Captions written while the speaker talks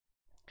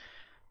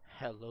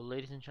Hello,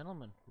 ladies and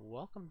gentlemen.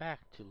 Welcome back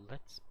to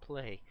Let's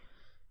Play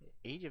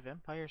Age of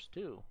Empires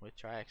 2 with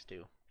Triax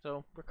 2.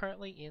 So we're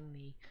currently in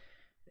the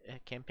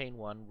campaign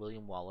 1,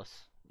 William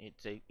Wallace.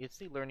 It's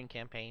the learning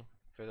campaign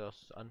for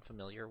those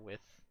unfamiliar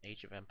with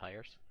Age of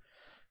Empires.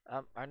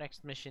 Our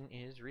next mission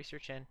is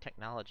research and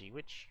technology,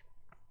 which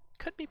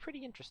could be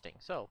pretty interesting.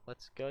 So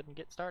let's go ahead and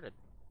get started.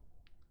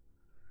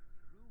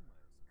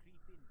 Rumors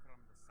creep in from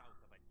the south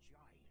of a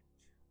giant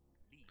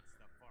who leads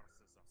the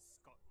forces of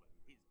Scotland,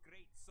 his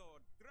great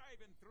sword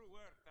driving through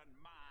earth and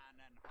man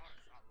and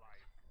horse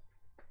alike.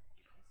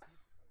 If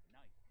this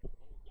midnight can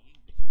hold the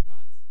English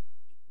advance,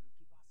 it will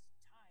give us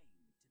time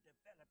to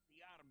develop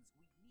the arms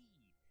we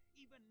need.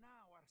 Even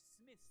now our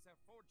smiths are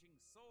forging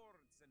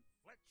swords and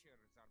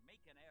fletchers are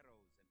making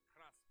arrows and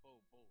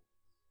crossbow bolts.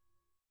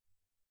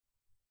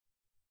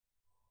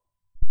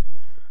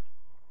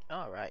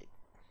 Alright,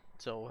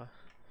 so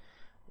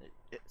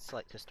it's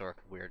slight historic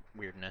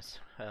weirdness.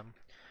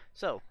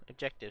 So,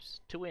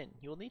 objectives. To win,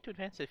 you will need to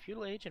advance to the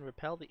feudal age and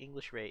repel the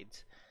English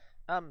raids.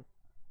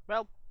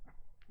 Well,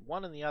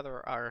 one and the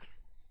other are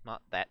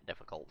not that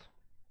difficult.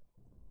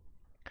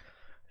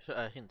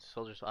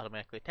 Soldiers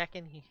automatically attack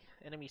any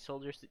enemy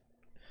soldiers that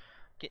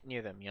get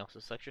near them. You also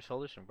select your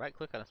soldiers and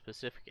right-click on a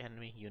specific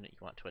enemy unit you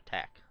want to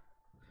attack.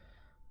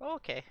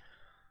 Okay,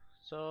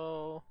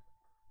 so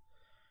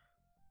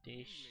The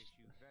these. English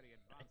use very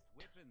advanced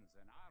weapons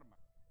and armor.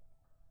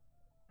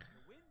 To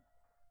win,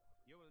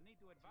 you will need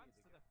to advance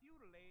to the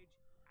feudal age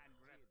and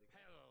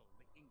repel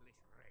the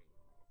English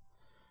raids.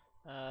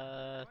 You're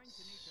going to need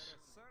to Let's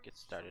research get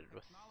some started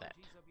with that.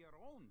 technologies of your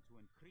own to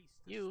increase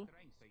the You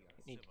strength of your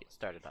need to get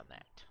started on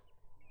civilization.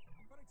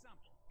 that. For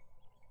example,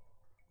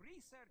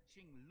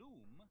 researching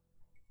loom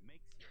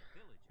makes your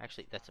villagers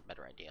Actually, that's a start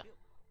better well idea. built.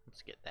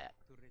 Let's get that.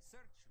 To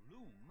research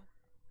loom,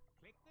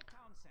 click the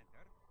town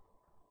center,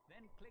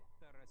 then click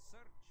the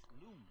research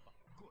loom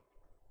button. Good.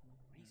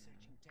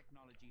 Researching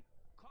technology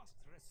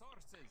costs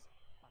resources,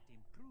 but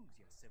improves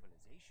your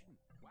civilization.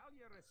 While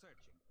you're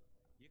researching,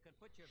 you can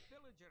put your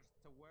villagers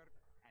to work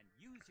and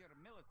use your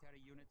military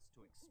units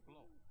to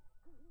explode.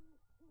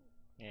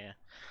 Yeah.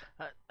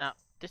 Now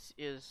this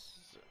is.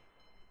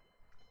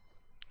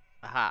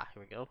 Aha!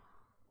 Here we go.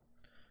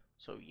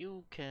 So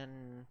you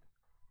can.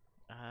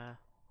 Uh,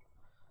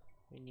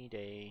 we need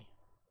a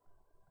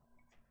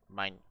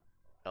mine.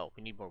 Oh,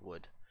 we need more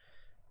wood.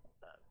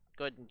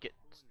 Go ahead and get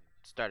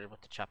started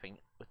with the chopping,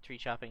 with tree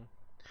chopping.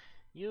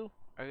 You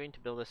are going to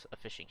build us a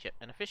fishing ship,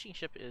 and a fishing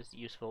ship is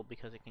useful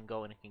because it can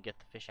go and it can get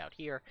the fish out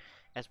here,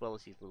 as well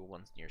as these little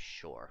ones near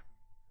shore.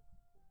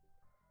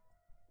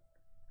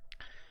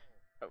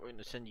 We're going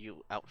to send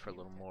you out for a New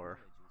little more.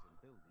 technologies and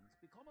buildings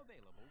become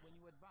available when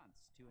you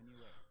advance to a new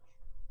age.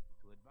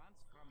 To advance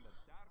from the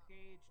Dark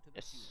Age to the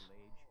Yes.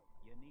 Feudal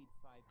Age, you need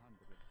 500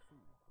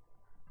 food.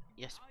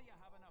 Yes. Now you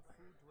have enough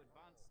food to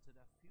advance to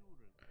the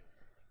Feudal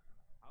Age.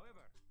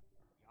 However,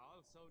 you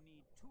also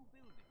need 2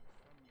 buildings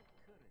from your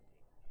current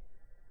age.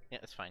 Yeah,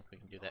 that's fine. We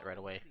can do You that right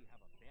away. already have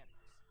a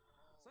barracks,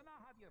 so now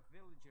have your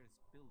villagers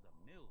build a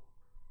mill.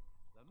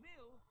 The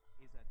mill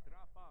is a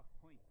drop-off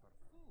point for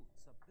food,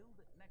 so build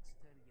it next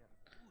to your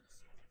food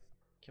source.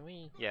 Can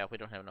we? Yeah, we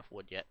don't have enough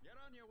wood yet. You're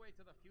on your way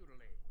to the Feudal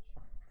Age.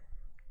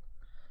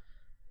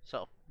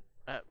 So,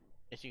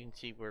 as you can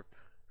see, we're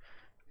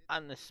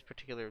on this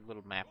particular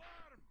little map.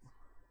 Alarms!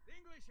 The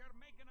English are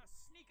making a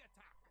sneak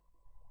attack.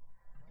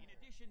 In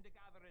addition to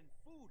gathering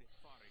food at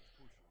forage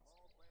bushes,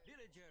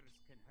 villagers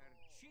can herd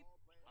sheep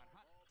or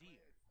hunt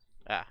deer.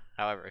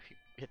 However, if you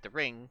hit the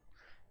ring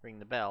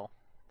the bell,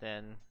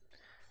 then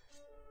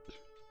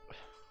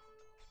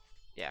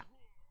yeah,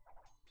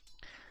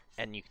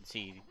 and you can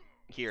see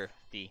here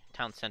the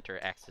town center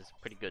acts as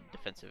pretty good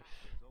defensive.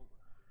 Is over.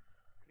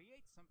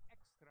 Create some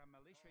extra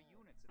militia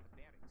units at the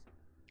barracks to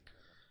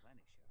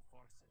replenish your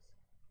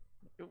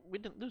forces. We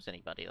didn't lose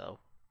anybody though,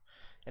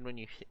 and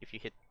if you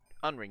hit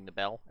unring the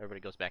bell, everybody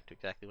goes back to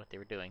exactly what they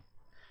were doing.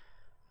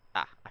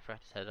 I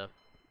forgot to set a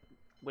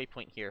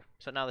waypoint here,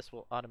 so now this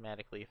will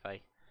automatically, if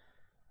I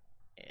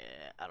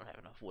don't have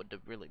enough wood to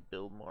really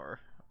build more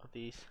of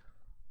these,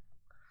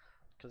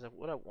 because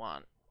what I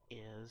want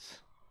is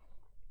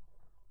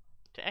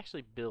to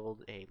actually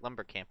build a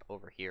lumber camp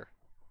over here.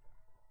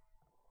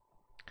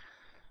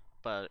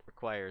 But it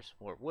requires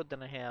more wood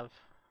than I have,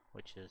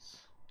 which is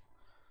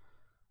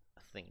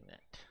a thing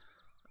that...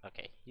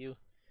 Okay, you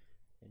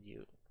and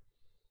you.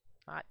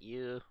 Not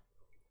you.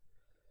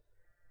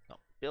 No,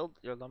 build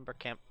your lumber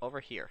camp over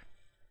here.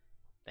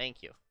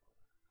 Thank you.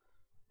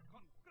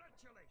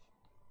 Congratulations!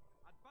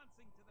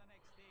 Advancing to the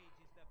next stage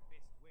is the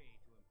best way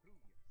to improve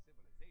your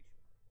civilization.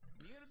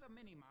 Near the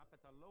minimap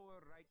at the lower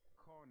right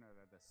corner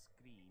of the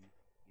screen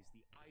is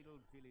the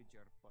idle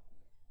villager button.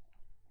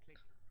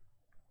 Click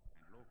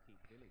and locate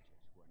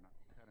villagers who are not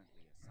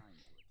currently assigned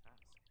to a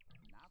task.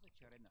 Now that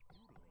you're in the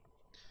feudal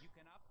age, you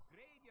can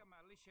upgrade your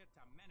militia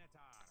to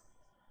men-at-arms.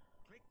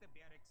 Click the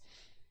barracks,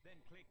 then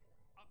click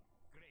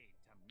upgrade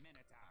to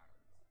men-at-arms.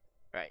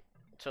 Right,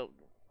 so...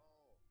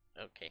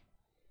 Okay.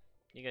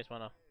 You guys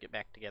want to get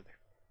back together?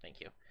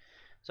 Thank you.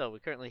 So, we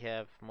currently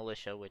have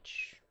militia,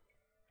 which,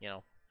 you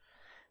know,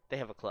 they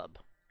have a club.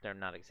 They're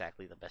not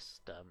exactly the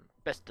best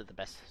of the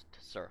best,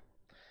 sir.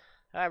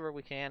 However,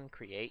 we can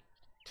create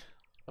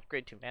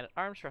upgrade to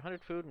man-at-arms for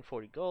 100 food and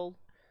 40 gold.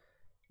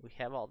 We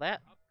have all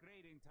that.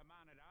 Upgrading to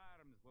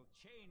man-at-arms will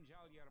change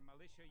all your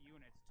militia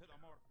units to the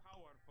more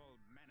powerful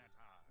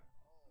men-at-arms.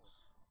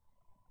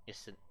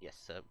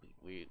 Yes,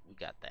 we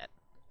got that.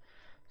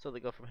 So they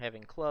go from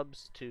having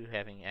clubs to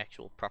having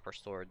actual proper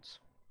swords,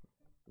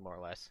 more or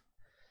less.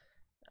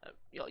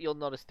 You'll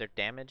notice they're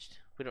damaged.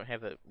 We don't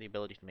have the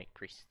ability to make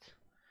priests,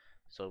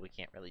 so we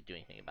can't really do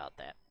anything about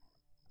that.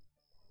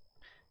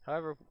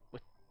 However,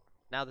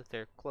 now that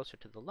they're closer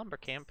to the lumber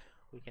camp,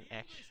 we can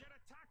actually. The English are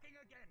attacking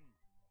again.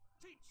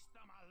 Teach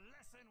them a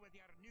lesson with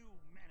your new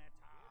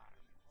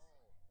men-at-arms.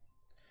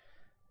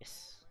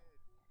 Yes.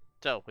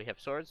 So we have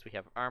swords, we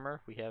have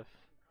armor, we have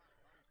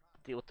to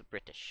deal with the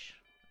British.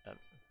 Okay,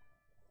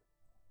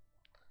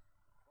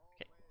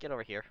 get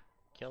over here.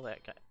 Kill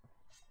that guy.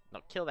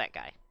 No, kill that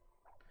guy.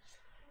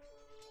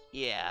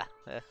 Yeah.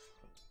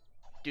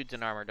 Dudes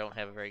in armor don't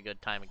have a very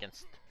good time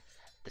against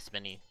this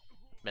many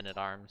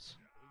men-at-arms.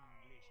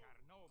 English are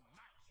no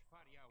match for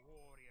your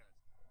warriors.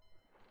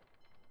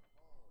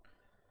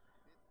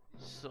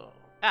 So,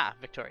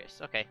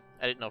 victorious. Okay,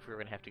 I didn't know if we were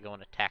gonna have to go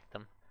and attack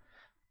them.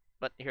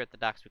 But here at the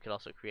docks, we could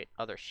also create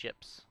other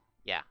ships.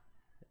 Yeah,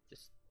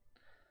 just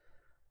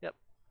yep.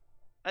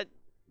 I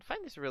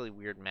find this a really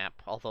weird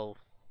map. Although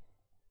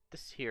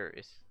this here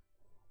is.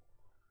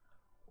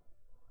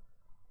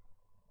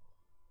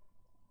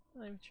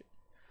 I'm not even sure.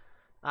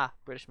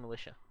 British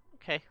militia.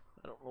 Okay,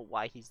 I don't know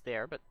why he's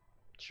there, but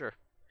sure.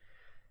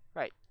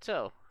 Right,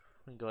 so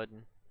we can go ahead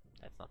and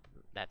that's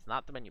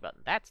not the menu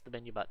button. That's the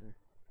menu button.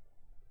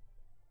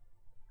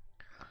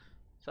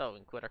 So we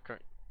can quit our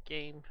current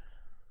game.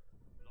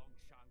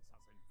 Longshanks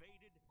has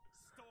invaded,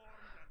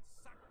 stormed, and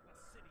sacked the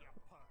city of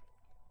Perth.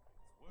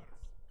 What's worse,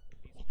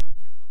 he's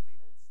captured the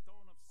fabled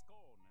Stone of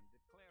Scone and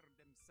declared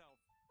himself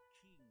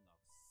King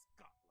of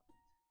Scotland.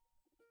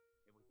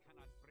 If we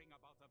cannot bring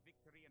about a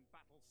victory in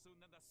battle soon,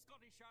 then the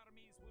Scottish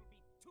armies will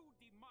be too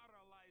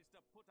demoralized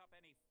to put up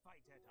any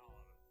fight at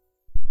all. This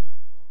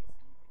wicked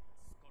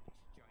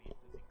Scottish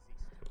giant does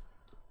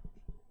exist,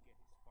 he should get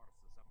his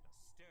forces up to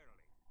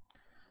Stirling.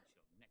 We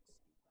shall next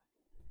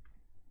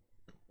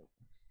do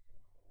that.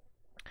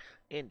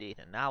 Indeed,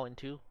 and now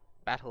into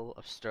Battle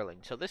of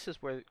Stirling. So this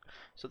is where,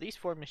 so these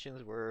 4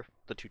 missions were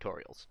the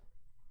tutorials.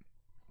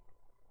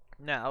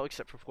 Now,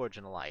 except for Forge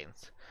an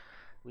Alliance,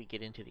 we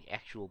get into the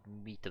actual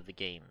meat of the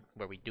game,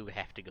 where we do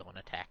have to go and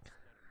attack.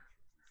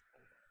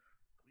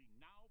 We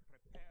now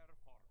prepare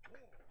for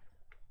war.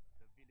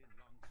 The villain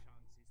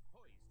Longshanks is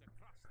poised to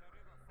cross the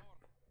river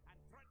ford and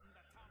threaten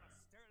the town of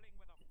Stirling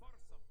with a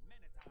force of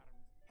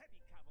men-at-arms, heavy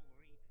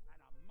cavalry, and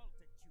a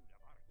multitude of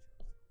archers.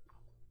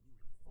 Our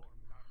newly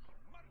formed army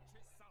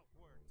marches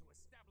southward to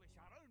establish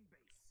our own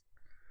base.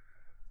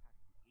 Attack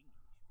the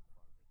English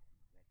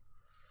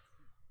before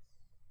they can ready troops.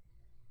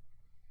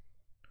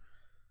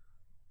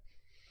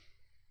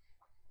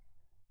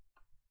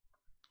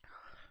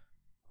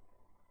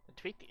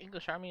 Defeat the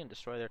English army and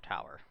destroy their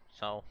tower.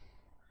 So,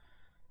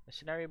 the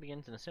scenario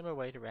begins in a similar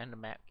way to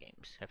random map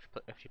games. After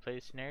you play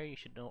the scenario, you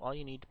should know all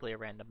you need to play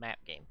a random map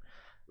game,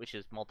 which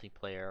is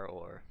multiplayer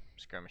or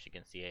skirmish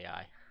against the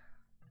AI.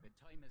 The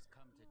time has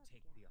come to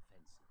take the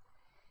offensive.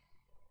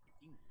 The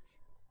English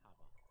have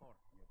a fort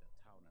near the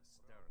town of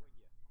Stirling.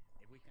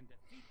 If we can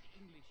defeat the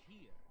English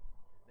here,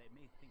 they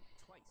may think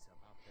twice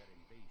about their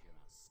invasion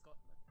of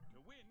Scotland. To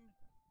win,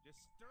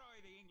 destroy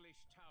the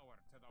English tower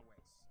to the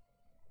west.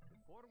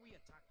 Before we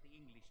attack the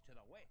English to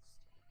the west,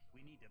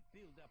 we need to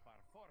build up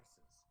our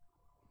forces.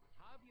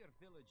 Have your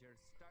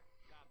villagers start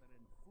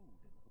gathering food.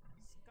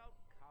 Scout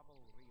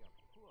cavalry are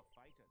poor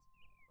fighters,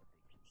 but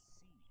they can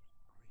see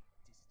great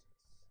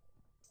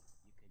distance.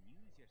 You can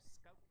use your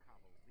scout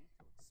cavalry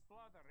to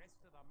explore the rest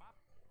of the map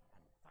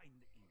and find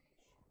the English.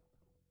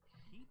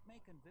 Keep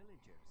making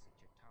villagers at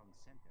your town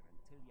center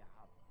until you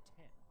have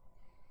 10.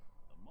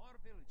 The more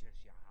villagers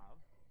you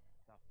have,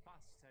 the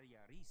faster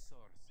your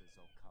resources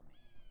will come in.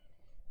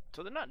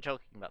 So they're not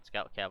joking about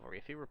scout cavalry.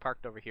 If he were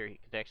parked over here, he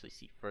could actually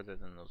see further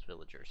than those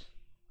villagers.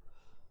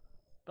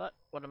 But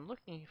what I'm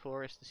looking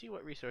for is to see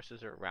what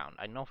resources are around.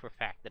 I know for a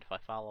fact that if I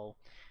follow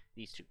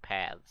these 2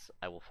 paths,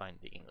 I will find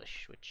the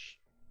English, which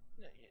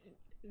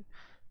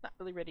not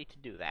really ready to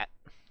do that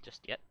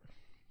just yet.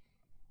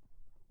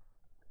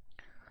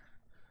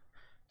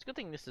 It's a good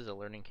thing this is a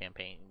learning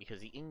campaign, because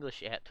the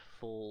English at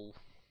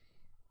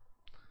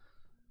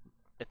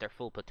their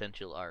full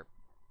potential are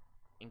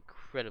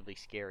incredibly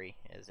scary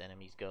as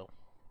enemies go.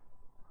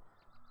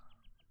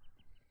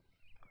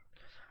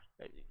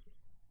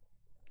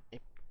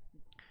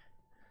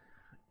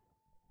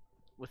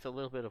 With a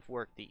little bit of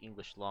work, the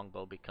English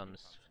longbow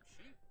becomes.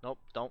 Nope,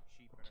 don't.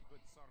 Sheep are a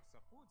good source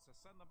of food, so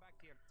send them back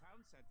to your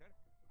town center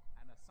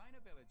and assign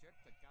a villager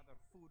to gather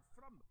food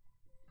from them.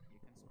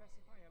 You can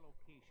specify a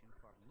location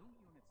for new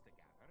units to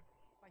gather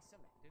by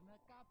selecting a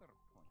gather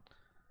point.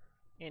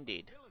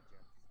 Indeed.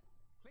 Villagers,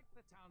 click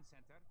the town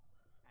center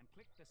and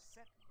click the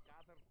Set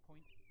Gather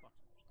Point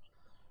button.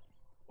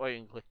 Or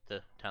you can click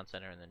the town town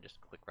center and then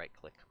just click right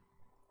click.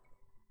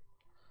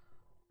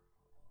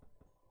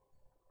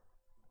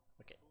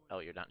 Okay. Oh,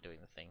 you're not doing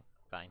the thing.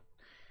 Fine.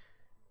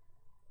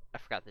 I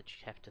forgot that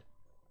you have to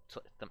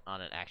select them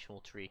on an actual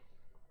tree.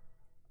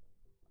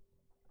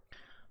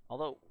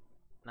 Although,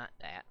 not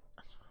that.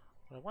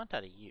 What I want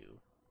out of you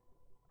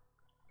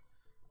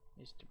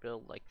is to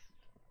build, like,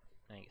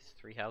 I think it's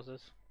 3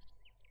 houses.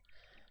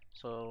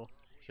 So,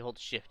 if you hold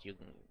shift, you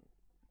can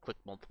click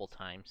multiple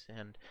times,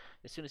 and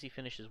as soon as he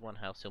finishes one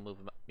house, he'll move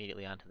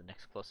immediately on to the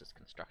next closest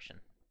construction.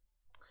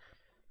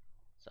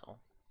 So,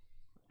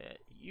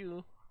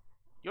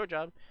 your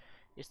job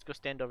is to go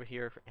stand over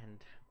here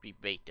and be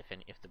bait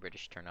if the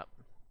British turn up.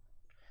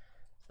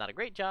 It's not a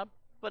great job,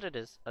 but it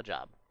is a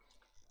job.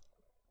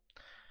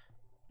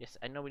 Yes,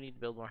 I know we need to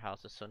build more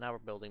houses, so now we're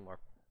building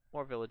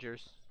more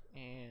villagers,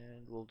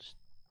 and we'll just,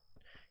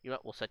 you know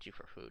what, we'll set you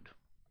for food.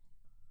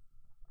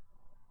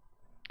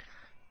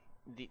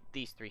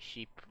 These 3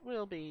 sheep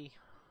will be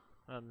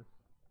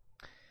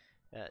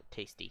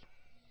tasty.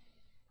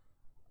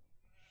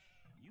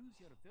 Use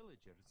your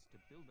villagers to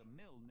build a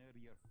mill near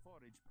your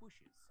forage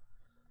bushes.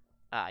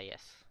 Ah,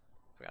 yes.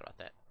 Forgot about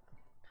that.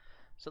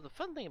 So the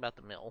fun thing about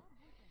the mill,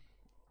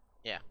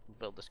 yeah, we'll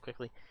build this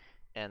quickly,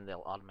 and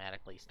they'll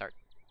automatically start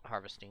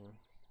harvesting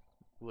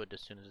wood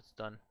as soon as it's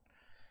done.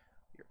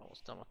 You're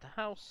almost done with the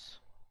house.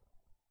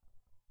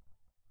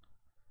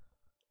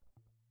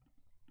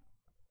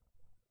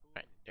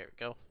 Right, there we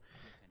go.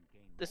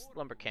 This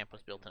lumber camp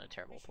was built in a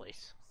terrible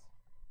place.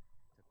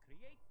 To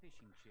create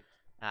fishing ships,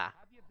 Ah,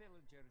 have your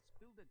villagers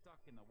build a dock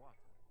in the water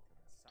to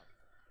the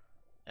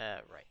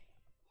south. right.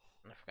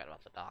 I forgot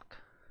about the dock.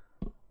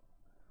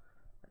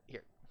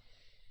 Here,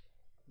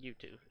 you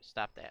two,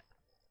 stop that.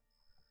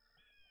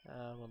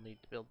 We'll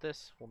need to build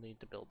this. We'll need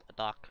to build a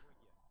dock.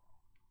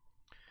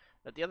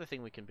 But the other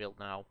thing we can build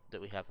now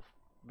that we have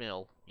a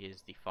mill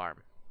is the farm,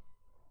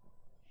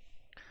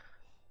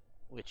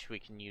 which we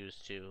can use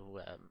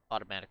to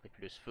automatically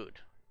produce food.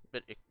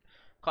 But it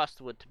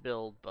costs wood to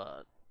build,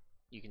 but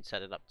you can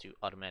set it up to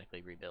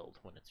automatically rebuild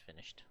when it's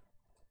finished.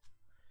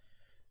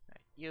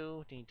 Alright,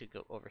 you need to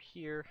go over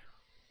here.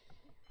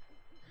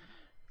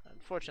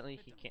 Unfortunately,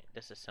 he can't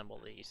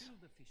disassemble these.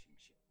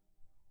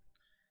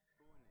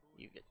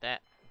 You get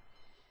that.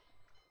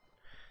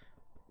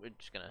 We're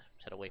just gonna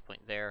set a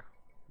waypoint there.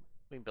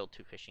 We can build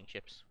 2 fishing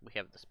ships. We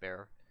have the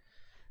spare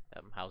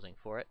housing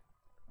for it.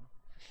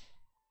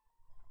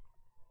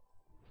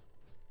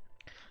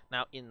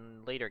 Now,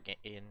 in later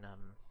in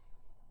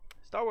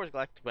Star Wars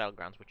Galactic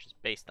Battlegrounds, which is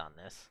based on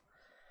this,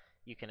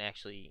 you can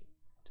actually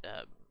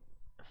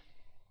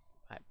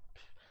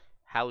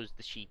house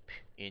the sheep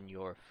in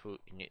your food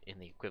in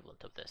the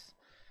equivalent of this,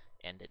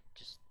 and it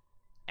just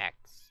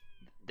acts.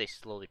 They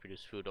slowly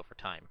produce food over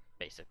time,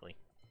 basically.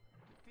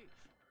 To fish,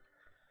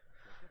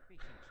 click a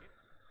fishing ship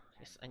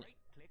Yes, and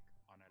right-click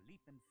on a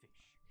leaping fish.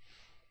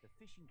 The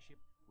fishing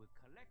ship will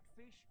collect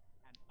fish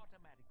and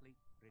automatically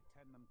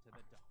return them to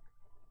the dock.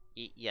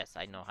 Yes,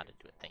 I know how to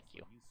do it. Thank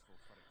you.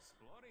 Useful for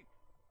exploring.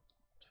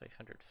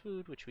 500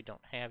 food, which we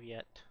don't have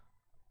yet.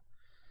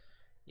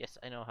 Yes,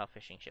 I know how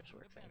fishing ships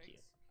work. Thank you.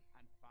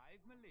 And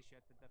 5 militia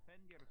to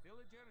defend your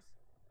villagers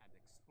and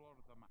explore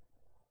the map.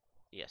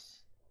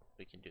 Yes,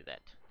 we can do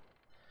that.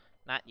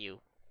 Not you.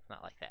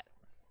 Not like that.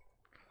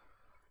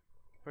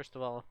 First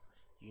of all,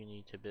 you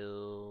need to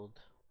build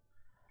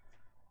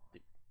the...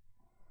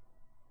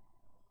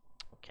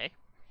 Okay.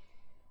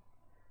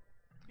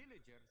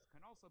 Villagers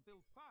can also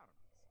build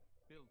farms.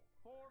 Build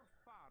 4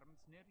 farms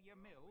near your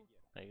mill.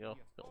 There you go.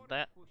 Build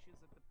that. Bushes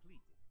are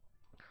depleted.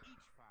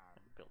 Each farm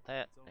build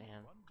that,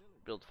 and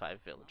build 5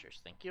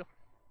 villagers. Thank you.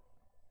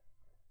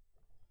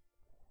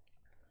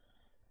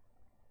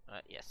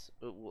 Yes,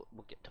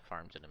 we'll get to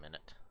farms in a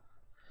minute.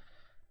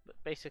 But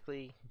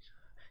basically,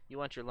 you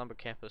want your lumber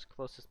camp as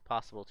close as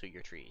possible to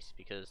your trees,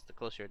 because the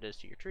closer it is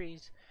to your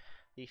trees,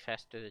 the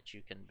faster that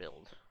you can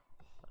build.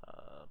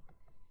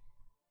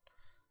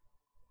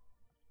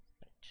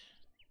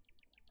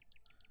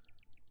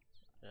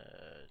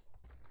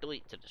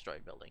 Delete to destroy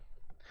building.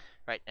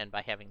 Right, and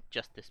by having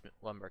just this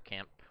lumber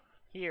camp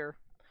here,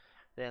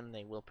 then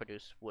they will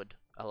produce wood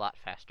a lot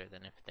faster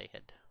than if they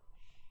had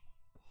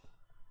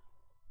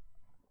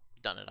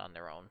done it on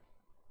their own.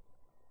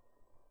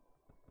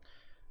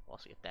 We'll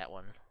also get that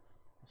one.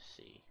 Let's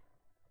see.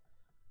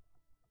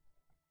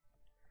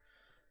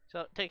 So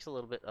it takes a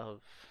little bit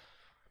of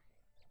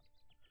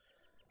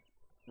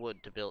wood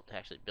to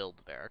actually build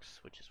the barracks,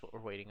 which is what we're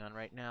waiting on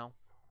right now.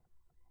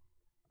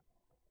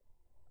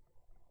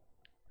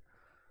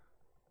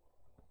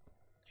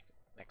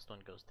 Next one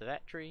goes to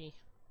that tree.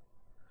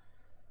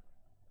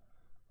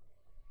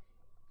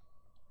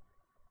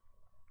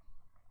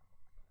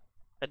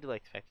 I do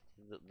like the fact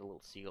that the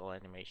little seagull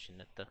animation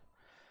at the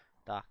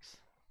docks.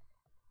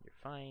 You're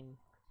fine.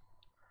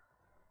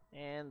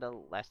 And the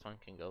last one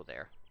can go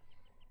there.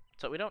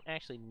 So we don't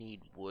actually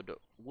need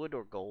wood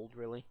or gold,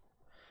 really.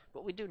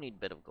 But we do need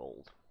a bit of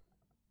gold.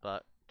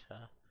 But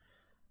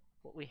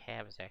what we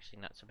have is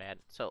actually not so bad.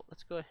 So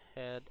let's go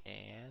ahead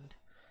and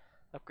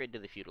upgrade to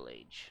the feudal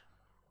age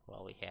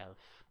while we have...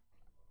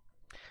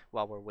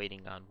 while we're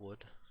waiting on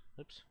wood.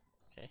 Oops.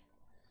 Okay.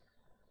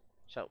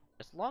 So,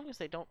 as long as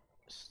they don't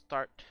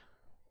start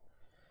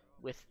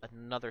with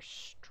another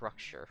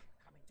structure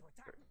Coming to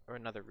attack. or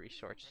another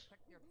resource.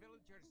 Protect your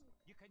villagers.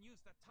 You can use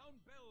the town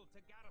bell to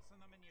garrison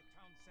them in your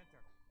town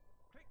center.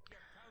 Click your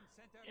town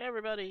center.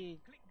 Everybody,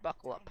 Click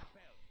buckle town up.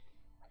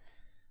 bell.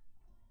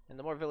 And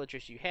the more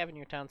villagers you have in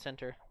your town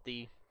center,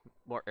 the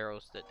more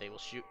arrows that they will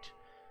shoot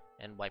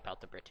and wipe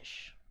out the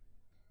British.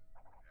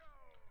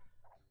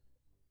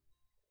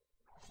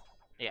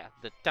 Yeah,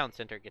 the town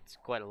center gets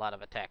quite a lot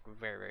of attack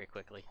very, very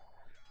quickly.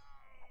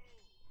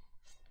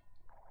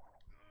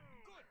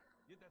 Good.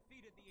 You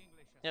defeated the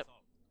English Yep.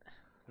 assault.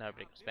 Now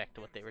everybody goes back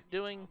to what they were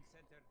doing.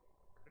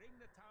 Ring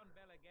the town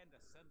bell again to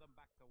send them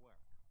back to work.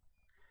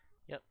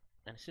 Yep.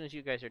 And as soon as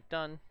you guys are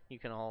done, you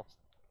can all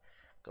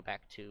go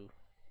back to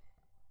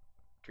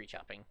tree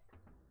chopping.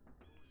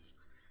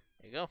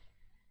 There you go.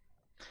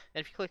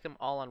 And if you click them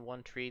all on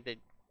one tree, they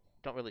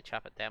don't really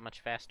chop it that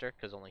much faster,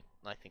 because only,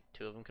 I think,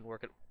 2 of them can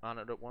work on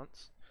it at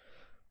once.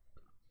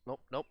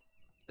 Nope.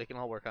 They can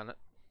all work on it.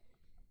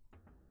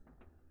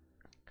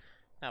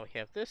 Now we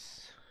have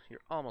this. You're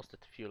almost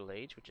at the feudal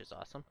age, which is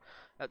awesome.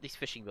 These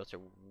fishing boats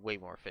are way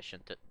more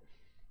efficient at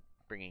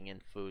bringing in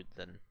food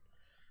than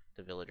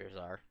the villagers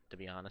are, to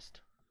be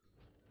honest.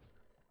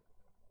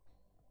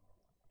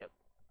 Yep.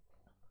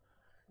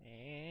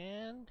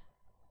 And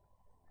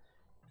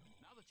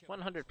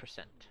 100%.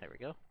 There we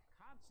go.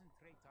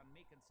 Concentrate on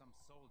making some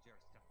soldiers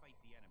to fight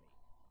the enemy.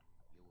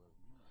 You will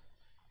need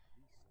at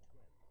least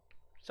 12.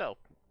 So,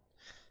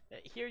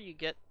 here you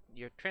get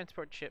your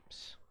transport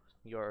ships,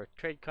 your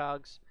trade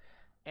cogs,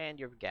 and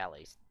your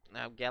galleys.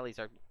 Now, galleys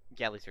are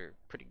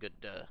pretty good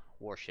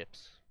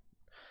warships.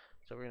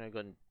 So we're gonna go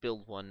and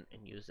build one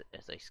and use it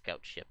as a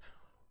scout ship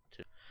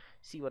to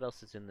see what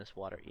else is in this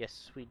water.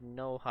 Yes, we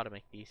know how to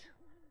make these.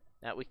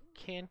 Now we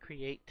can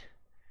create.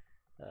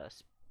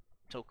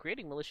 So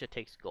creating militia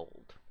takes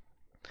gold.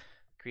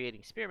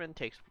 Creating spearmen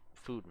takes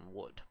food and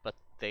wood, but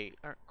they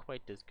aren't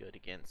quite as good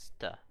against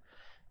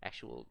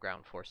actual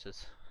ground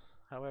forces.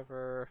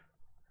 However,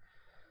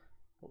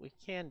 what we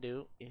can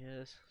do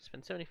is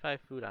spend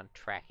 75 food on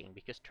tracking,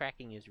 because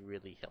tracking is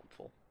really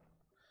helpful.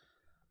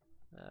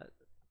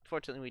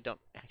 Fortunately, we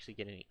don't actually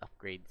get any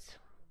upgrades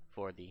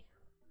for the...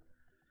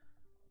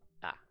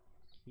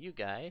 you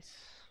guys.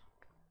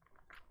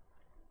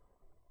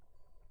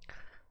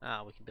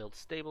 We can build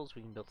stables,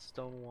 we can build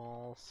stone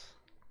walls.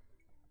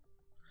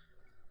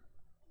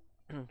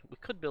 We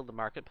could build a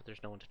market, but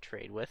there's no one to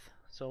trade with.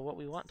 So what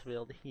we want to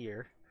build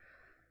here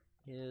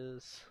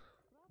is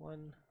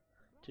 1,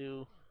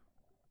 2,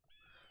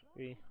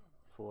 3,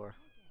 4,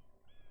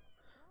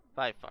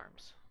 5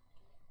 farms.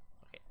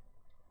 Okay.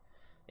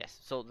 Yes,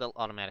 so they'll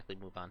automatically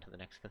move on to the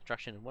next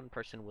construction, and one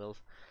person will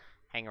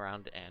hang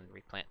around and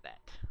replant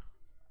that.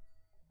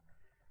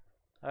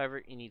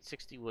 However, you need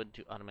 60 wood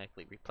to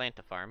automatically replant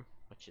a farm,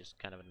 which is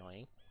kind of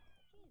annoying.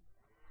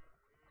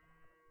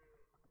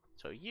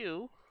 So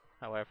you,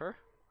 however,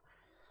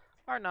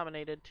 are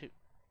nominated to...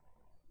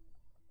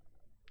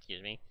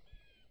 Excuse me.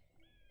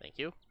 Thank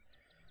you.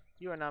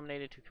 You are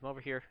nominated to come over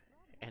here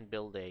and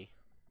build a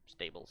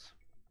stables.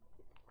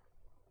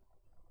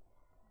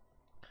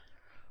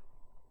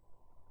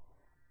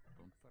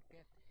 Don't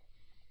forget,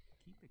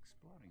 keep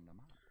exploring the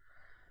map.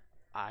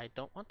 I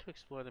don't want to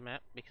explore the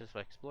map, because if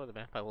I explore the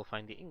map, I will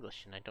find the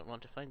English, and I don't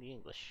want to find the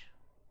English.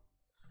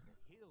 The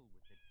hill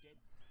with the dead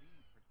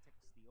tree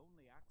protects the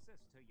only access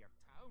to your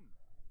town.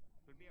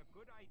 It would be a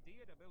good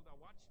idea to build a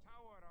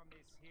watchtower on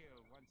this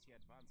hill once you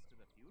advance to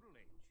the feudal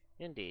age.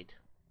 Indeed.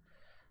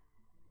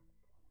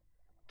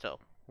 So,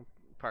 we'll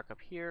park up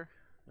here.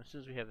 As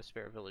soon as we have a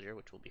spare villager,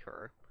 which will be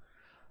her,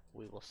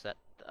 we will set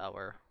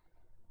our...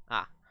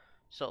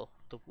 So,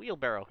 the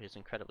wheelbarrow is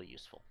incredibly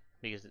useful,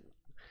 because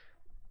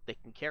they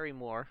can carry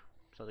more,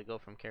 so they go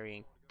from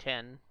carrying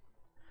 10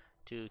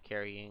 to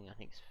carrying, I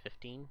think it's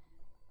 15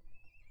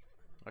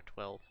 or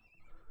 12.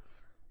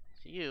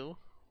 So you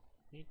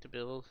need to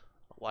build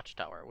a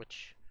watchtower,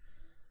 which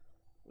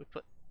we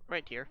put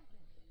right here.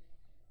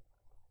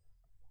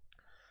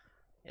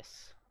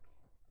 Yes.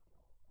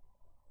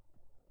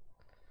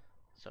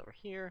 So over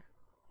here.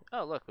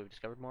 Oh, look, we've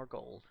discovered more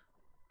gold.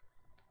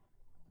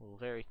 We'll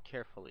very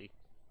carefully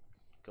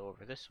go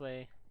over this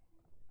way.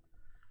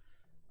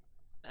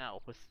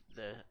 Now, with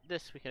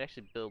this, we can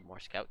actually build more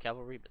scout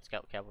cavalry, but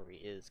scout cavalry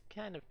is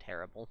kind of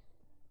terrible.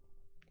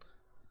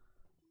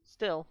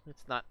 Still,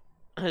 it's not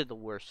the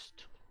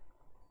worst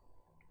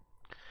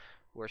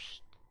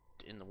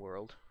in the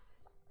world.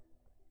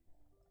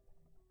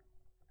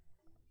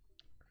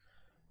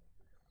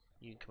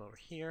 You can come over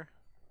here.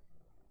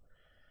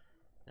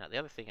 Now, the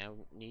other thing I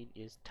need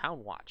is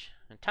Town Watch.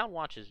 And Town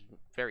Watch is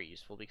very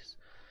useful because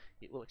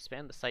it will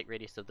expand the sight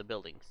radius of the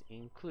buildings,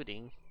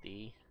 including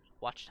the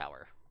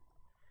watchtower.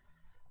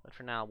 But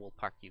for now, we'll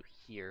park you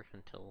here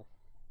until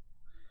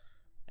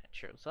that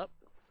shows up.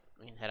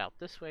 We can head out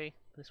this way.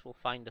 This will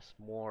find us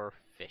more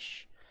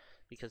fish,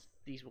 because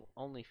these will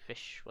only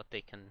fish what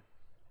they can...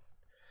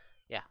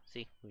 Yeah,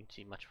 see? We can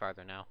see much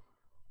farther now.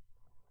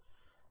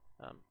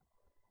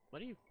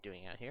 what are you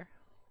doing out here?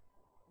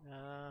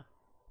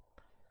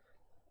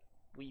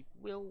 We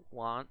will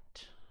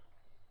want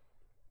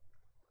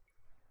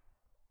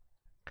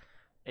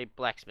a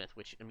blacksmith,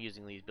 which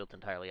amusingly is built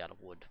entirely out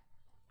of wood.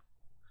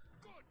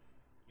 Good!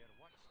 Your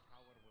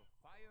watchtower will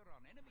fire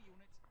on enemy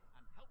units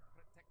and help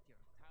protect your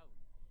town.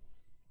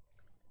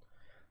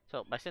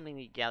 So, by sending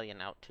the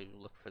galleon out to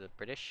look for the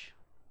British,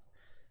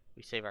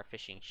 we save our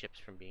fishing ships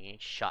from being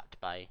shot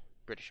by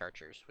British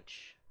archers,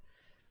 which,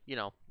 you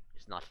know,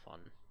 is not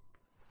fun.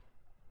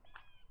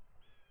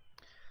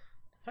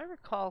 If I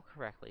recall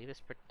correctly, this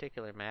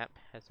particular map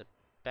has a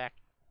back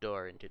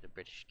door into the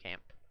British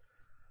camp,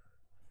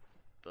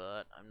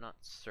 but I'm not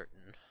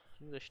certain.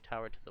 English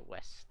Tower to the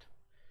west,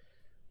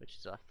 which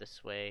is off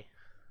this way.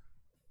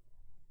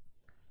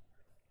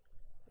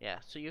 Yeah,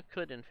 so you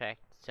could, in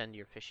fact, send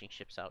your fishing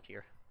ships out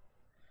here.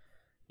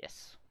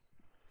 Yes.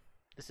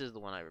 This is the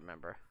one I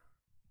remember.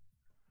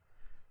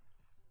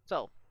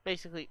 So,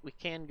 basically, we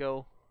can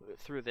go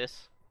through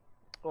this,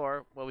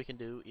 or what we can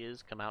do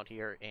is come out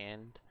here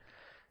and,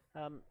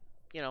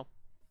 you know,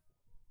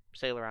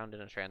 sail around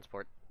in a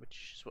transport,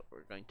 which is what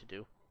we're going to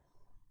do.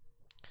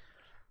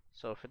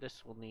 So for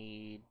this, we'll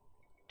need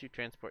 2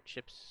 transport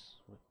ships.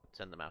 We'll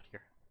send them out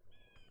here.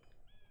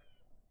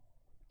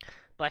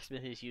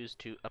 Blacksmith is used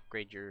to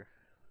upgrade your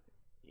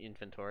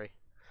inventory.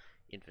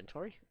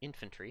 Infantry.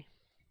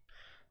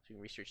 So you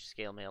can research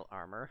scale mail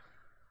armor.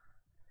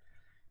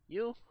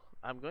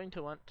 I'm going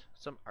to want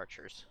some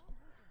archers.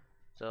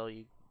 So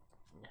you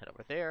head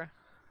over there.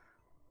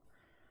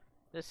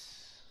 We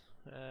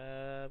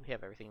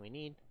have everything we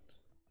need.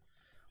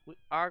 We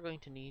are going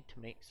to need to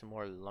make some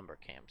more lumber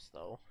camps,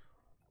 though.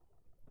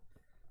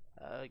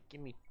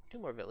 Give me 2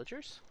 more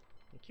villagers.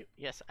 Thank you.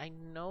 Yes, I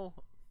know.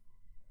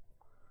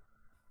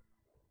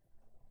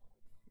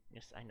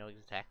 Yes, I know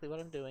exactly what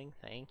I'm doing.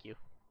 Thank you.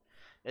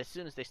 As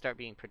soon as they start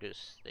being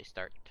produced, they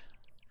start.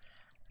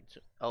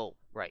 Oh,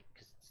 right,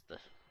 because it's the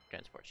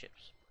transport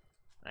ships.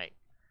 Right.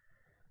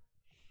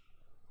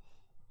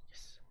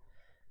 Yes.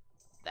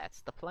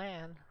 That's the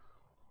plan.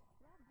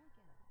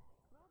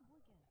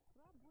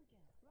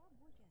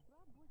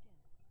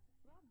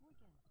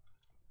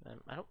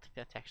 I don't think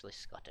that's actually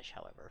Scottish,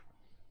 however.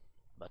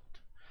 But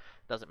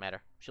doesn't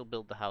matter. She'll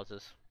build the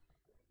houses.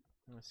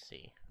 Let's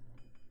see.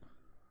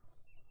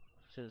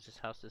 As soon as this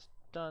house is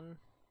done.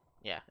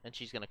 Yeah, and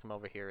she's going to come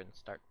over here and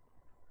start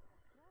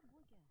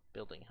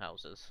building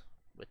houses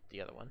with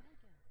the other one.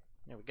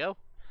 There we go.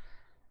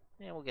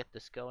 And we'll get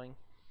this going.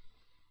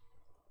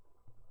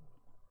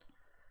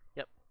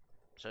 Yep.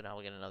 So now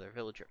we'll get another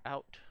villager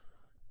out.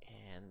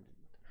 And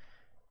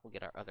we'll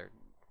get our other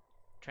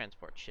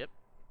transport ship.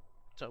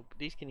 So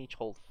these can each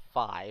hold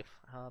 5.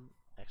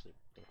 Actually,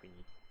 I think we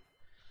need...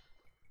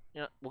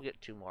 You know, we'll get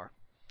 2 more.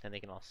 And they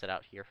can all sit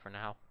out here for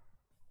now.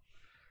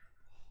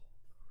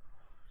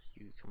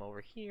 You come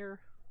over here.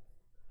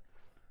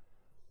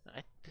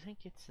 I think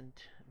it's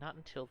not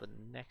until the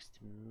next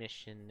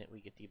mission that we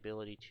get the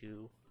ability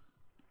to...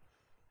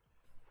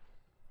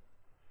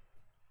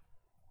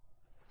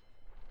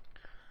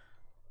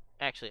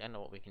 Actually, I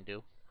know what we can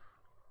do.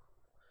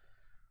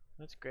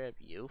 Let's grab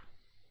you.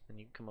 And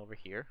you can come over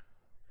here.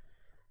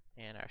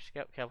 And our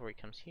scout cavalry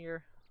comes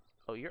here.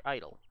 Oh, you're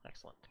idle.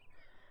 Excellent.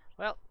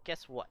 Well,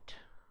 guess what?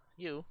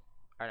 You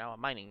are now a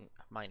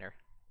miner.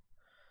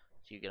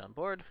 So you get on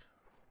board.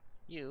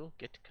 You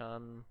get to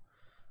come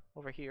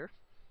over here.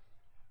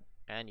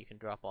 And you can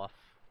drop off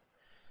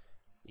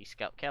the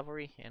scout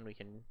cavalry. And we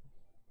can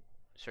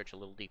search a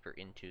little deeper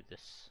into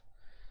this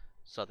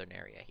southern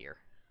area here.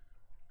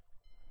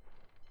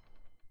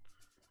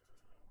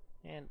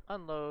 And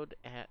unload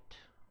at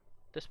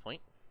this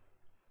point.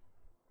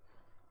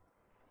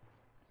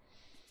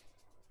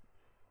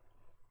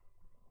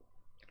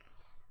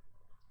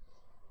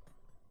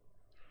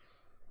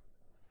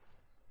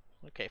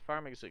 Okay,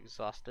 farming is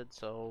exhausted,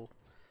 so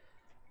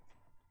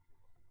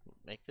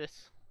make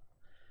this.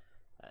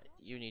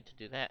 You need to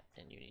do that,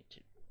 and you need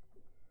to...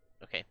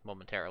 Okay,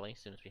 momentarily, as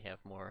soon as we have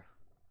more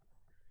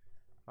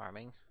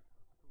farming.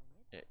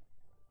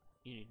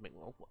 You need to make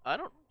more... I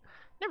don't...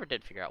 Never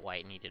did figure out why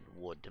it needed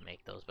wood to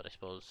make those, but I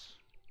suppose...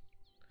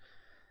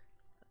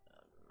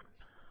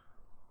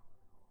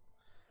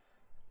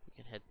 we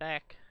can head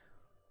back.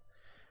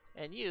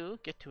 And you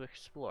get to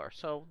explore.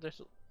 So,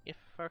 there's... If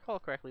I recall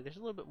correctly, there's a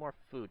little bit more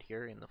food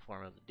here in the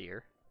form of the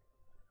deer.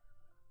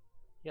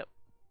 Yep.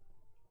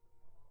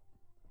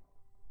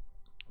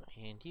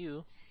 And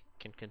you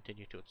can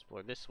continue to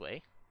explore this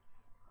way.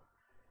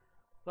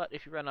 But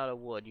if you run out of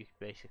wood, you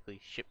can basically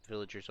ship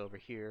villagers over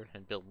here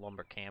and build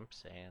lumber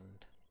camps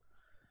and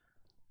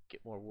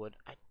get more wood.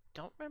 I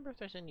don't remember if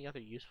there's any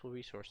other useful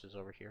resources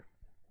over here.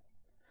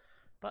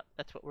 But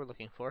that's what we're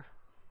looking for.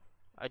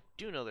 I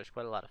do know there's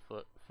quite a lot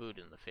of food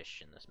in the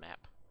fish in this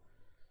map.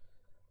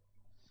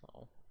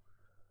 So,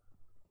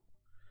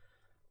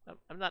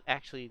 I'm not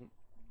actually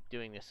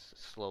doing this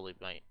slowly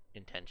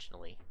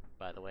intentionally,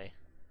 by the way.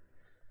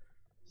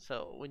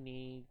 So, we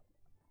need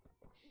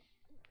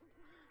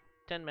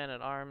 10 men at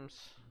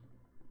arms.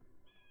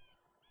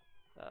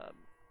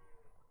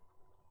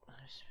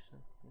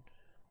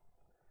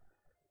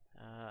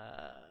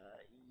 Uh,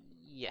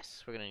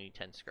 yes, we're gonna need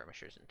 10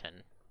 skirmishers and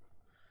 10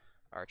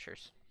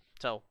 archers.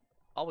 So,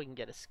 all we can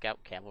get is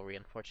scout cavalry,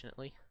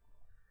 unfortunately.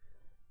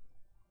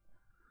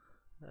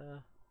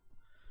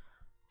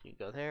 You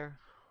go there.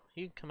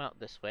 You can come out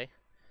this way,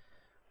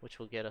 which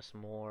will get us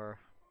more.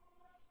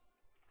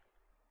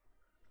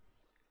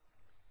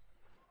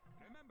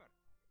 Remember,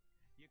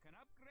 you can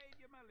upgrade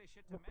your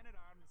militia to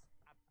men-at-arms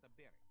at the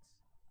barracks.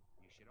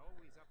 You should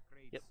always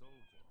upgrade Yep.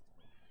 soldiers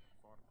when you're in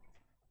fortress.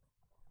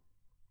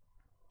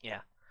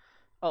 Yeah.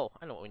 Oh,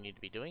 I know what we need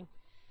to be doing.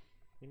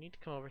 We need to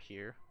come over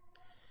here.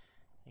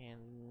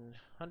 And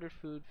 100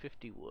 food,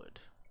 50 wood.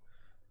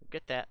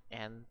 Get that,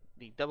 and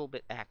the double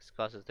bit axe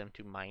causes them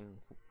to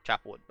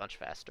chop wood much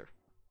faster.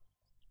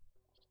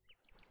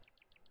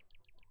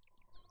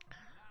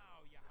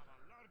 Now you have a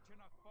large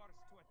enough force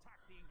to attack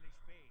the English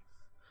base.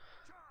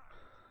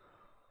 Charge!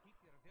 Keep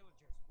your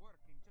villagers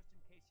working just in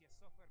case you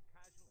suffer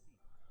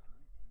casualties and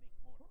need to make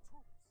more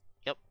troops.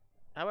 Yep.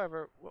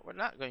 However, what we're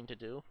not going to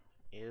do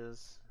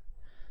is,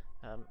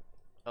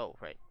 oh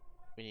right,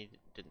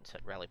 didn't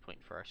set rally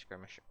point for our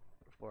skirmisher,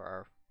 for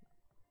our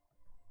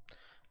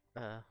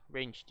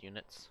ranged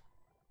units.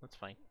 That's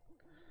fine.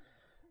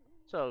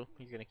 So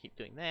you're gonna keep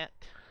doing that.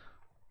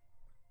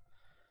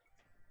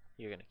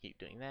 You're gonna keep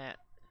doing that.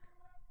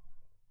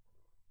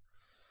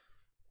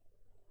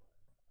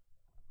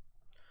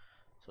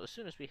 So as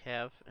soon as we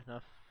have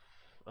enough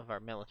of our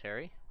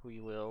military, we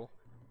will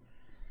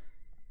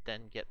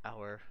then get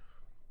on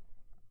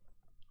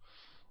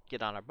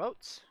our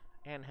boats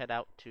and head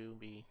out to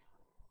be.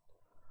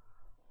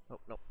 Oh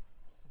nope,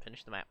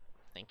 finish the map.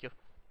 Thank you.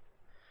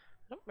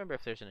 I don't remember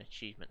if there's an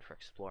achievement for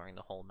exploring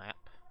the whole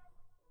map.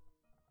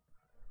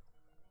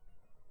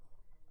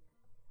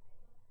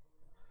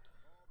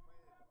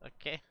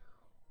 Okay,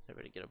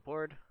 everybody get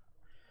aboard.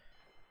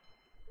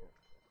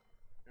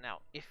 Now,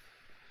 if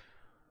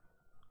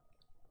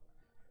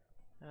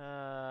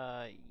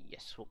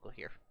yes, we'll go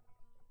here.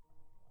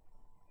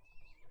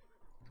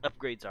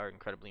 Upgrades are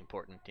incredibly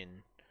important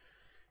in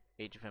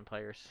Age of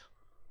Empires.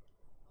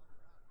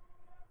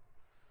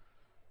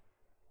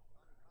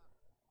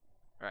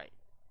 Right,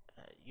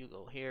 you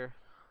go here.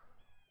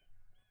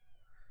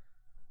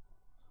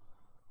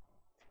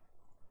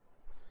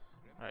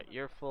 Alright,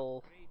 you're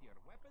full. Upgrade your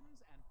weapons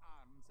and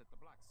arms at the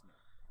blacksmith.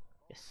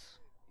 Yes.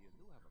 You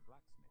do have a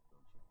blacksmith,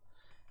 don't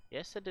you?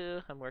 Yes, I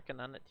do. I'm working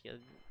on it.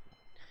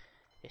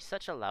 He's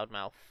such a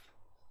loudmouth.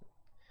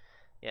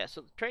 Yeah,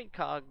 so the trade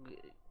cog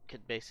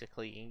could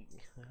basically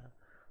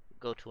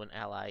go to an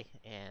ally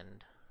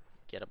and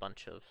get a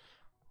bunch of.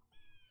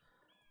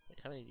 Wait,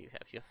 how many do you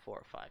have? You have 4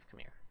 or 5. Come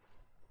here.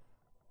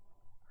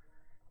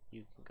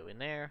 You can go in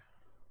there.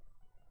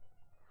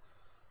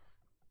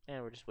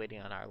 And we're just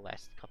waiting on our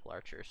last couple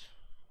archers.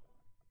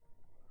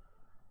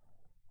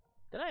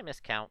 Did I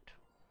miscount?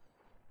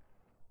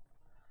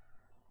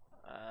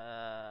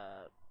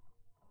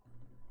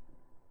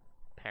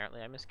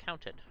 Apparently I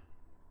miscounted.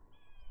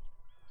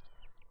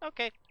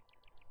 Okay.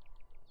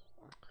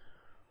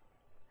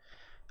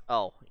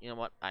 Oh, you know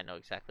what? I know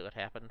exactly what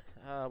happened.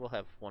 We'll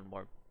have one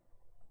more.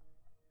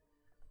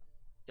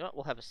 You know what?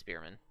 We'll have a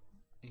spearman.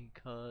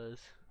 Because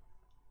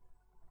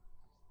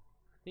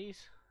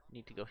these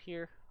need to go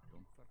here.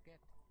 Don't forget,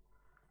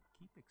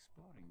 keep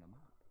exploring the map.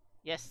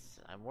 Yes,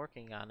 I'm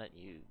working on it,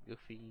 you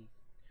goofy.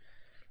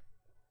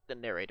 The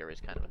narrator is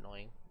kind of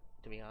annoying,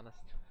 to be honest.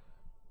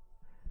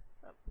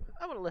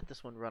 I'm going to let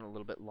this one run a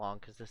little bit long,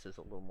 because this is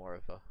a little more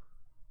of a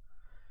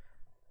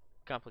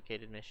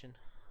complicated mission.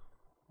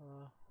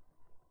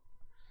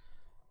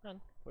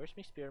 Where's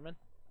me spearman?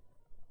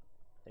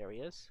 There he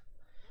is.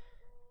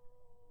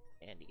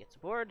 And he gets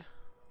aboard.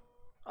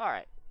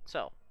 Alright,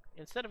 so,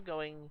 instead of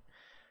going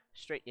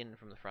straight in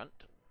from the front,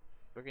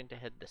 we're going to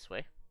head this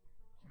way.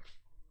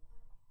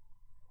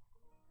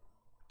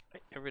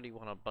 I really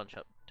want to bunch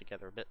up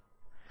together a bit.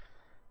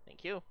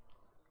 Thank you.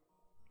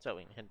 So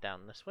we can head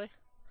down this way.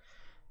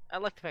 I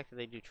like the fact that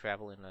they do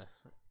travel in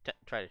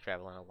try to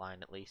travel in a line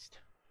at least.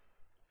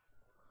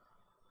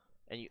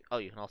 And you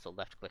can also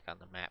left click on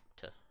the map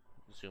to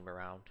zoom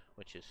around,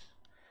 which is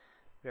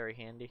very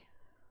handy.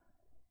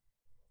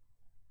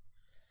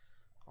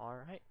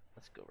 Alright,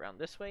 let's go around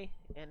this way,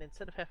 and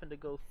instead of having to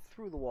go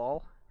through the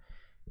wall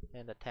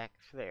and attack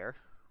there,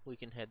 we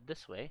can head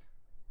this way.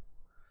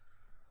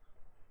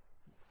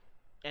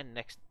 And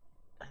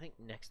I think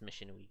next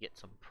mission we get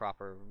some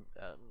proper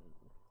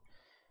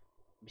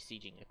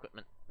besieging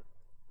equipment.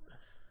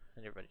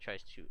 And everybody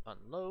tries to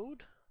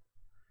unload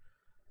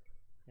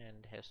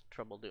and has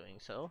trouble doing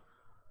so.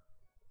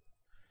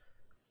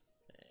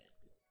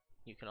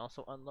 You can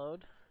also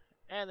unload,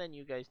 and then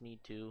you guys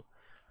need to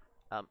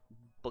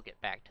book it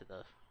back to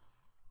the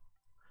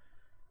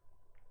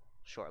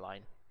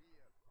shoreline.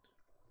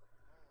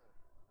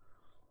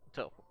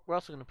 So we're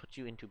also going to put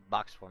you into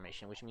box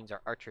formation, which means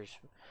our archers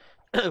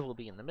will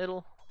be in the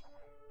middle.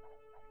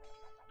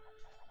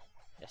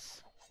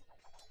 Yes.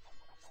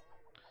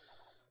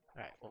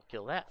 Alright, we'll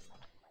kill that.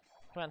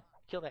 Come on,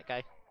 kill that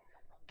guy.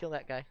 Kill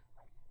that guy.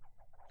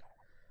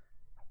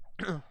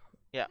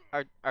 Yeah,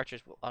 our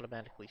archers will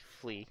automatically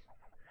flee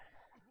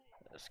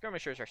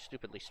Skirmishers are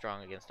stupidly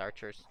strong against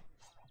archers.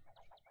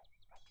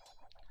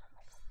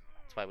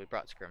 That's why we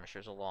brought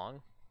skirmishers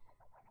along.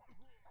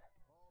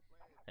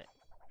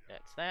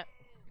 That's that.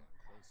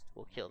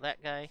 We'll kill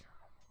that guy. You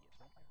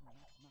better not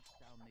knock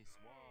down this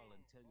wall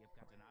until you've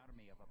got an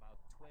army of about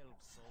 12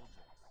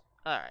 soldiers.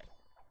 Alright.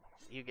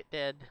 You get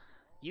dead.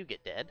 You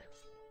get dead.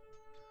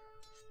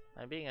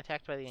 I'm being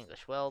attacked by the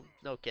English. Well,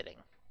 no kidding.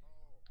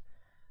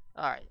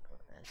 Alright.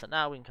 So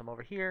now we can come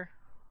over here.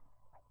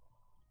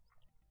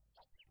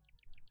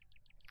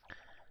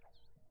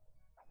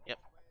 Yep.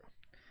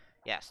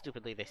 Yeah,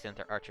 stupidly they sent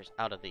their archers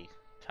out of the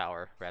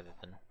tower rather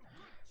than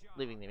Good job.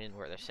 leaving them in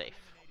where they're You safe.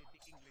 eliminated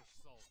the English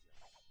soldiers.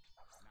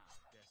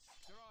 Now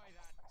destroy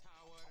that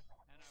tower,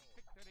 and our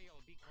victory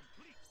will be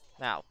complete.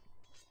 Now,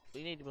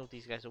 we need to move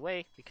these guys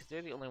away because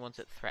they're the only ones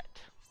that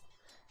threat.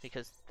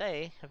 Because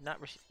they have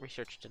not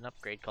researched an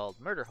upgrade called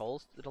Murder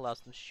Holes that allows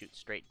them to shoot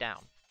straight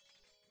down.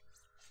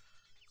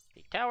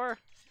 The tower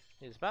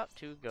is about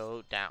to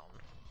go down.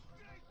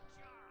 Great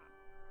job!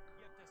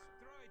 You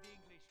destroyed the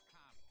English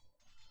camp.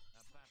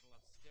 The Battle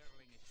of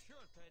Stirling is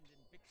sure to end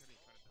in victory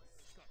for the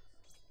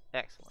Scots.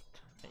 Excellent.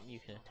 And you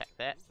can attack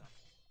that. Move up,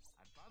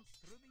 advance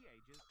through the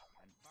ages,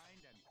 and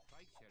find and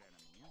fight your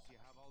enemies. You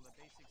have all the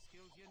basic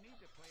skills you need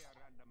to play a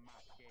random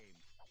map game,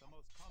 the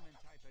most common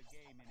type of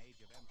game in Age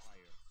of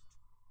Empires.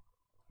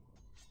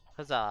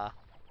 Huzzah.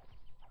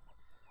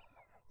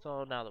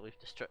 So now that we've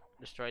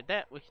destroyed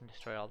that, we can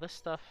destroy all this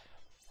stuff.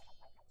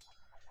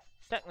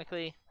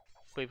 Technically,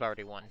 we've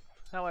already won.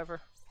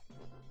 However,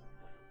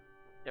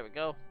 there we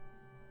go.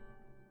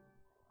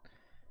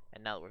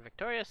 And now that we're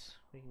victorious,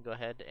 we can go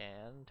ahead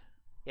and...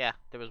 Yeah,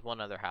 there was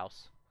one other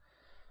house.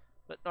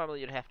 But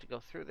normally you'd have to go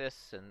through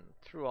this and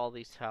through all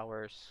these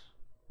towers.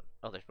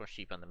 Oh, there's more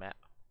sheep on the map.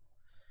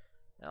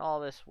 And all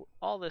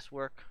this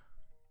work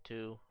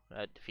to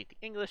defeat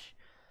the English,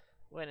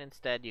 when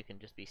instead you can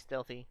just be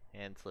stealthy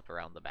and slip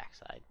around the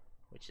backside,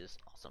 which is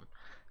awesome.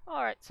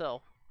 Alright,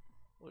 so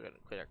we're going to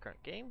quit our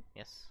current game.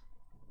 Yes.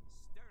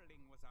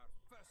 Stirling was our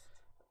first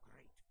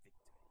great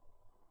victory.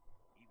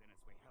 Even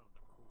as we held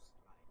the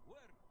coastline,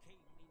 word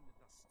came in that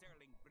the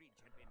Stirling Bridge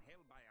had been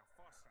held by a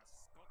force of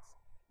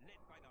Scots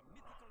led by the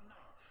mythical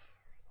knight,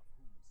 of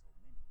whom so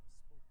many have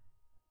spoken.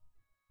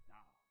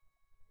 Now,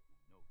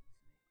 we know his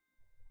name.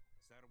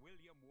 Sir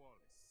William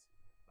Wallace,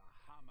 the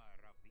Hammer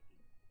of the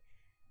English.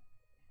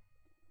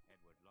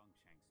 Edward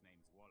Longshanks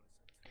names Wallace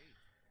a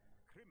traitor,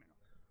 a criminal.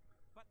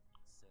 But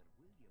Sir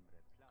William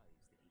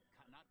replies that he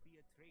cannot be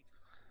a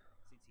traitor,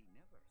 since he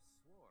never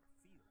swore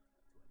fealty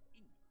to an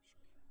English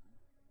king.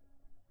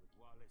 With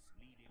Wallace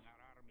leading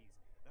our armies,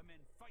 the men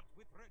fight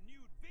with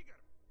renewed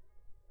vigor.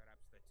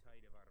 Perhaps the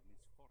tide of our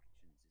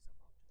misfortunes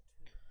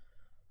is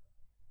about to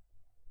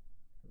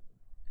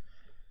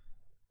turn.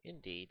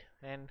 Indeed.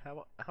 And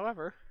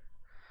however,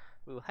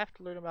 we will have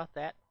to learn about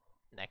that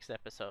next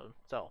episode.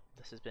 So,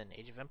 this has been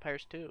Age of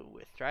Empires 2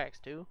 with Triax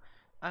 2.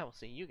 I will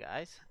see you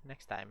guys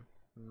next time.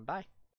 Bye.